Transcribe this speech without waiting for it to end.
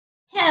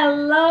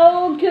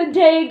Hello, good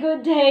day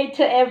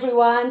to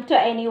everyone, to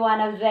anyone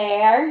out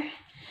there.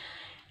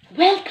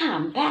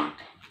 Welcome back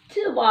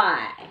to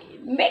my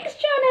mix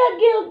channel,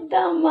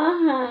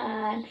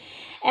 Gildamahan.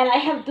 And I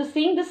have to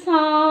sing the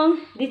song.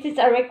 This is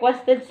a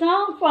requested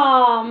song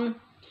from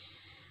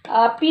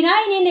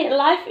Pinay Nini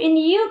Life in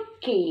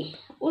Yuki,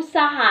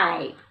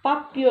 Usahay,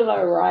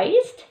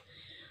 popularized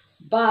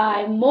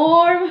by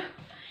more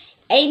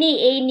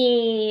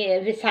any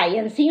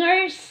Visayan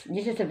singers.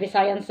 This is a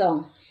Visayan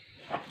song.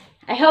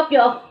 I hope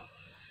you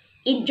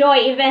enjoy,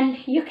 even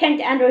you can't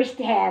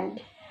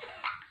understand.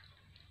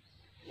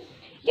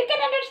 You can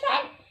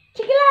understand?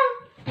 Sige lang.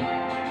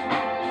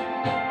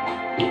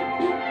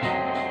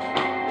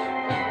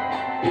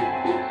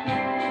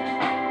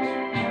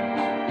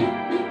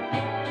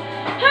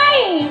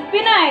 Hi,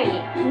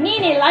 Pinay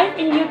Nini Life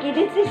in Yuki.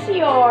 This is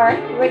your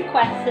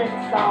requested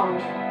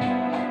song.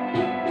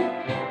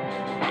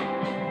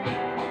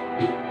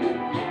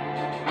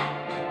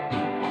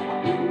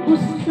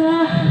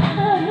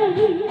 Usahay,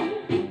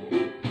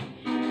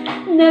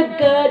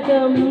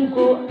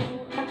 nagadamgo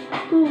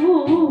ako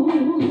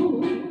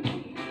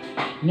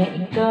na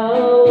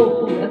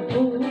ikaw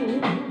ako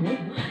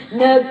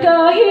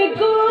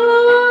nagkahigop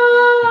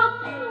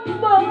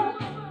ba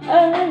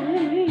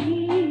ay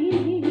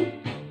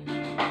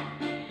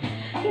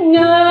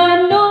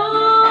nganong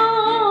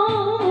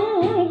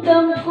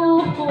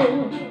damko ko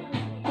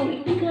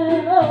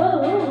ikaw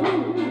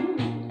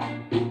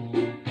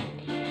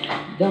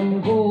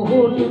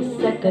damguhon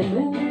sa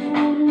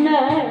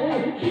kanunay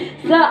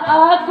sa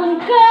akong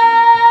kaminaw.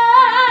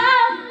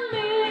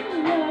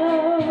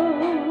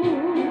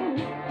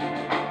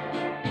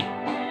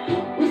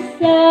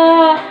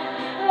 Usahay,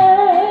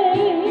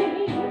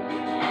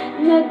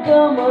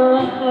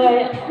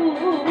 nagamahay ako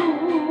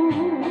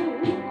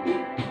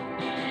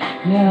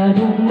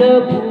nganong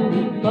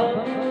nabuhi pa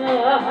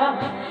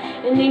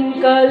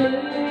ning kalibutan.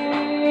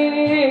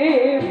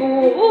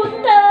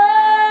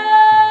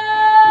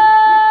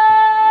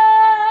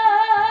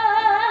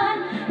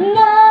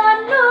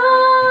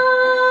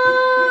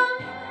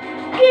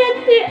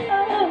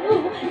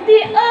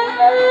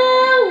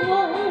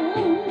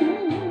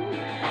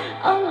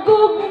 Ang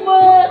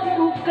gugma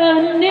ko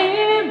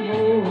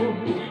kanimo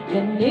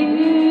dan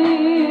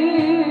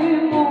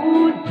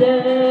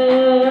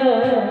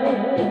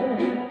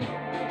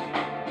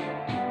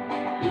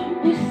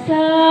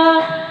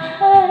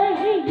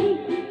usahay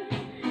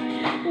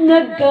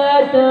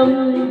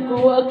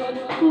nagadamgo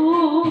ako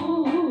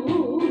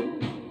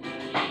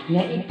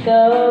nga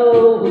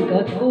ikaw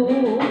ako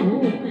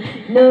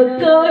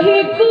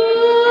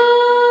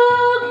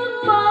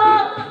nagkahigugma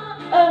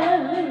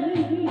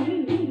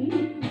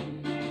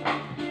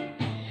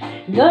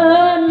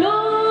nganong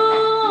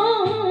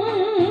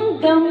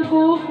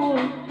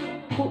damguhon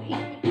ko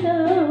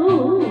ikaw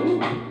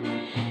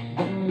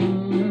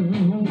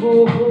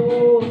damguhon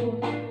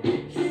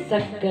sa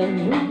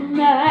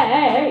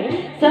kanunay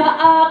sa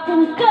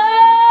akong kaminaw.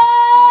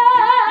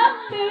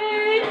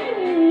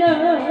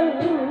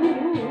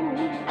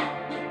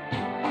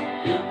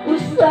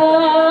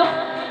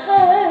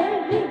 Usahay,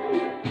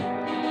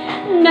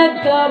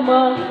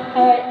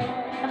 nagamahay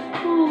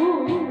ako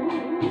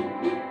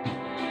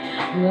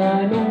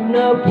nganong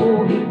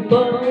nabuhi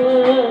ba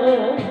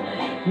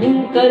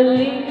ning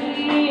kalibutan.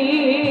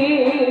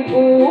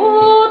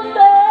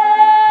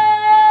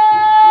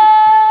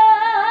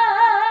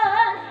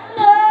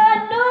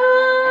 Nganong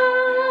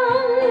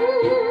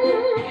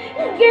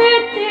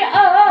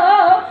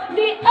gitiaw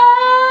di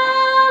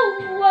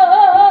awan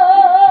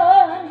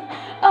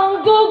ang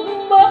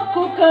gugma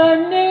ko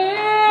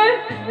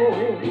kanimo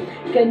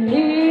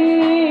kanimo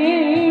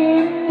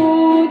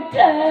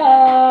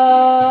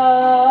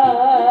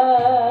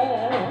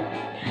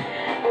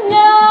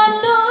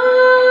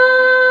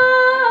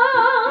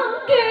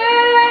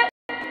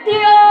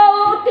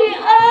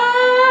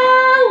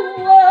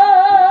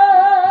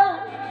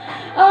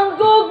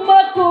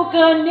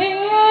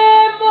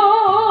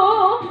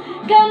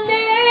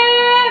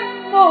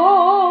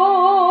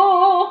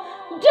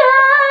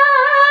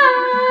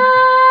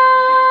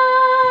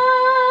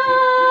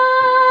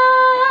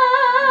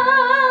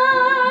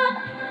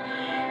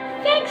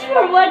Thanks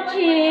for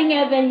watching,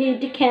 even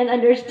if you can't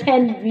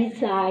understand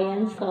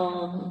Visayan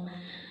song.